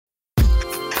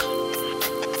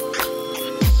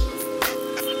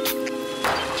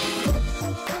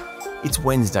It's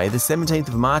Wednesday, the 17th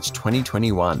of March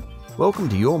 2021. Welcome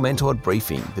to your Mentored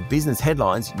Briefing, the business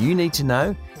headlines you need to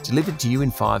know, delivered to you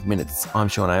in 5 minutes. I'm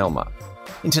Sean Aylmer.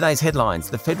 In today's headlines,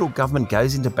 the federal government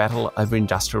goes into battle over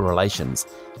industrial relations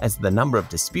as the number of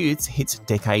disputes hits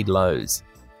decade lows.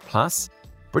 Plus,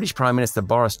 British Prime Minister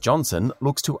Boris Johnson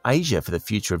looks to Asia for the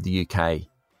future of the UK.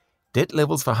 Debt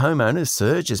levels for homeowners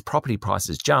surge as property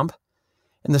prices jump.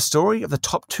 And the story of the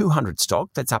top 200 stock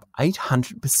that's up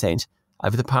 800%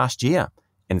 over the past year.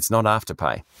 And it's not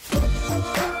Afterpay.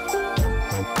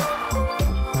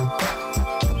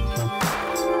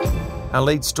 Our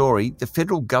lead story, the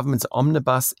federal government's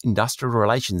Omnibus Industrial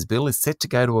Relations Bill is set to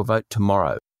go to a vote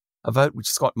tomorrow, a vote which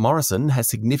Scott Morrison has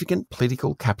significant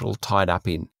political capital tied up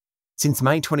in. Since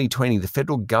May 2020, the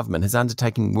federal government has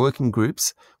undertaken working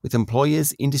groups with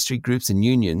employers, industry groups and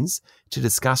unions to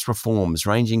discuss reforms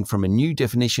ranging from a new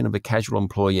definition of a casual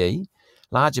employee,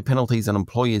 larger penalties on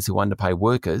employers who underpay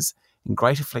workers, and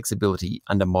greater flexibility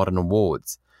under modern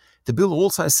awards. The bill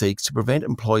also seeks to prevent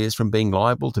employers from being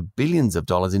liable to billions of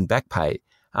dollars in back pay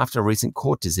after recent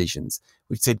court decisions,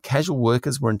 which said casual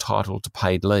workers were entitled to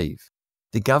paid leave.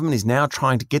 The government is now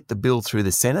trying to get the bill through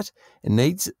the Senate and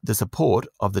needs the support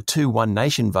of the two One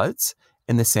Nation votes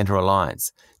and the Centre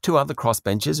Alliance. Two other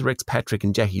crossbenchers, Rex Patrick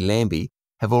and Jackie Lambie,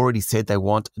 have already said they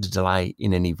want a delay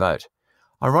in any vote.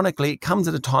 Ironically, it comes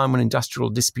at a time when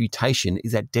industrial disputation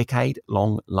is at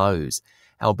decade-long lows,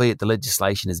 albeit the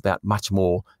legislation is about much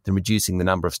more than reducing the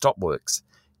number of stop works.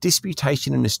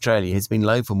 Disputation in Australia has been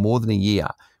low for more than a year,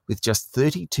 with just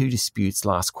 32 disputes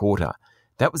last quarter.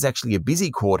 That was actually a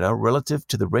busy quarter relative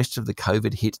to the rest of the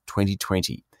COVID-hit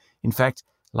 2020. In fact,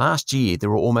 last year there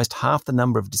were almost half the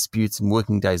number of disputes and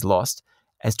working days lost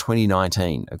as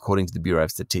 2019, according to the Bureau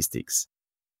of Statistics.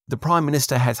 The Prime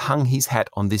Minister has hung his hat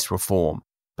on this reform,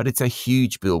 but it's a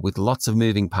huge bill with lots of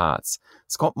moving parts.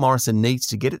 Scott Morrison needs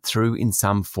to get it through in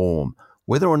some form.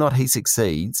 Whether or not he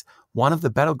succeeds, one of the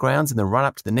battlegrounds in the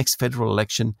run-up to the next federal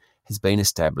election has been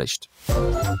established.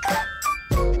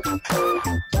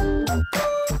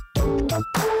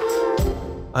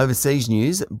 Overseas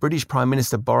news, British Prime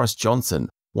Minister Boris Johnson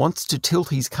wants to tilt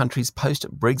his country's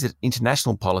post-Brexit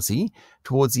international policy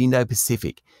towards the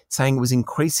Indo-Pacific, saying it was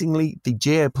increasingly the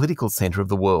geopolitical centre of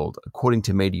the world, according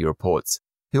to media reports.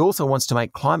 He also wants to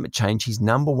make climate change his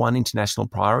number one international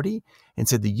priority and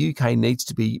said the UK needs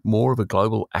to be more of a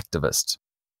global activist.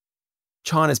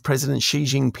 China's President Xi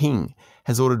Jinping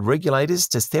has ordered regulators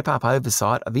to step up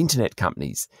oversight of internet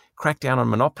companies, crack down on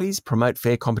monopolies, promote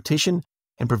fair competition,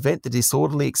 and prevent the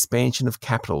disorderly expansion of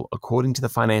capital, according to the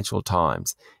Financial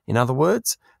Times. In other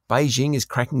words, Beijing is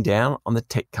cracking down on the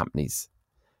tech companies.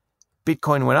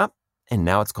 Bitcoin went up, and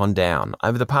now it's gone down.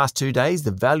 Over the past 2 days,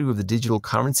 the value of the digital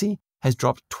currency has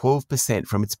dropped 12%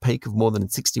 from its peak of more than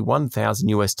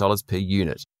 $61,000 per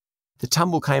unit. The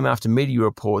tumble came after media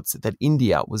reports that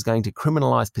India was going to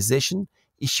criminalise possession,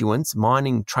 issuance,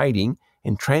 mining, trading,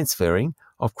 and transferring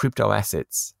of crypto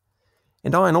assets.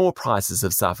 And iron ore prices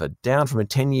have suffered, down from a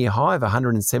 10-year high of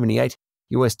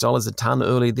 $178 a tonne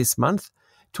earlier this month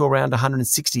to around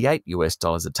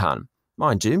 $168 a tonne.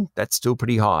 Mind you, that's still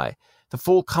pretty high. The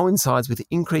fall coincides with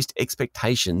increased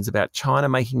expectations about China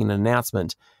making an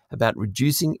announcement about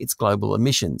reducing its global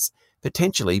emissions,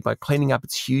 potentially by cleaning up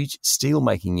its huge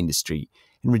steel-making industry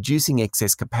and reducing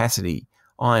excess capacity.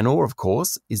 Iron ore, of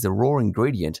course, is the raw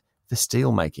ingredient for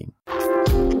steel-making.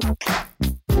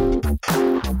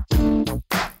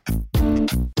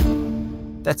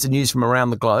 That's the news from around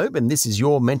the globe, and this is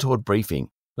your Mentored Briefing.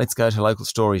 Let's go to local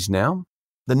stories now.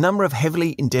 The number of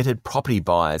heavily indebted property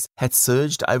buyers has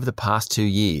surged over the past 2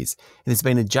 years, and there's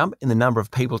been a jump in the number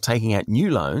of people taking out new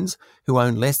loans who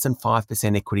own less than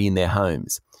 5% equity in their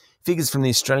homes. Figures from the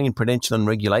Australian Prudential and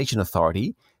Regulation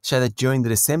Authority show that during the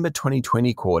December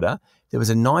 2020 quarter, there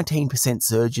was a 19%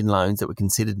 surge in loans that were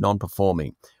considered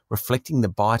non-performing, reflecting the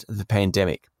bite of the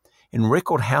pandemic. And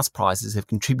record house prices have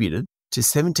contributed to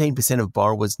 17% of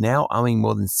borrowers now owing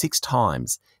more than 6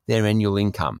 times their annual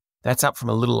income. That's up from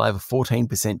a little over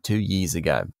 14% 2 years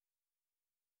ago.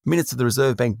 Minutes of the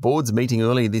Reserve Bank Board's meeting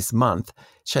earlier this month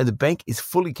show the bank is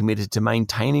fully committed to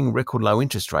maintaining record low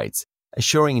interest rates,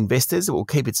 assuring investors it will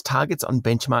keep its targets on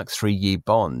benchmark 3-year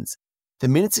bonds. The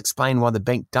minutes explain why the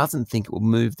bank doesn't think it will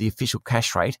move the official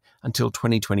cash rate until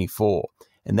 2024,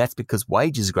 and that's because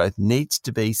wages growth needs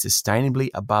to be sustainably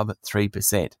above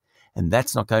 3%, and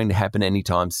that's not going to happen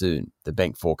anytime soon, the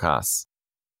bank forecasts.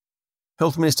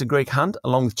 Health Minister Greg Hunt,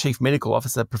 along with Chief Medical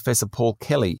Officer Professor Paul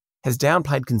Kelly, has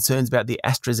downplayed concerns about the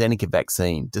AstraZeneca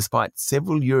vaccine, despite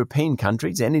several European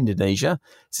countries and Indonesia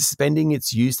suspending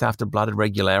its use after blood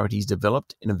irregularities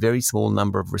developed in a very small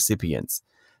number of recipients.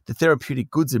 The Therapeutic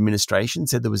Goods Administration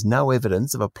said there was no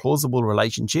evidence of a plausible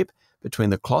relationship between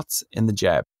the clots and the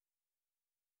jab.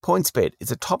 PointsBet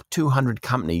is a top 200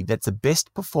 company that's the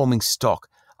best performing stock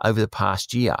over the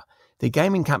past year. The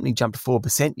gaming company jumped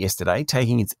 4% yesterday,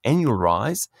 taking its annual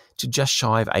rise to just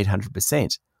shy of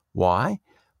 800%. Why?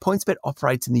 PointsBet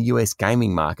operates in the US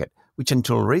gaming market, which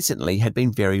until recently had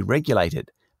been very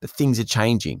regulated. But things are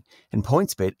changing, and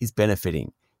PointsBet is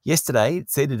benefiting. Yesterday, it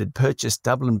said it had purchased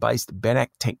Dublin-based Benac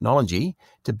Technology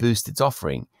to boost its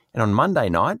offering. And on Monday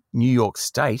night, New York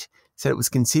State said it was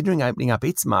considering opening up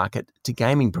its market to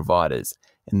gaming providers,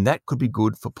 and that could be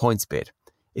good for PointsBet.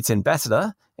 Its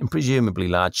ambassador and presumably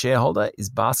large shareholder is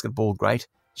basketball great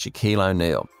Shaquille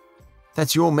O'Neal.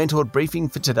 That's your Mentored briefing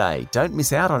for today. Don't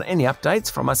miss out on any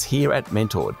updates from us here at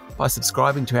Mentored by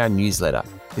subscribing to our newsletter.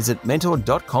 Visit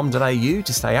mentored.com.au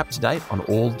to stay up to date on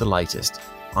all the latest.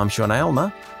 I'm Sean Aylmer.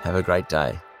 Have a great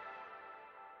day.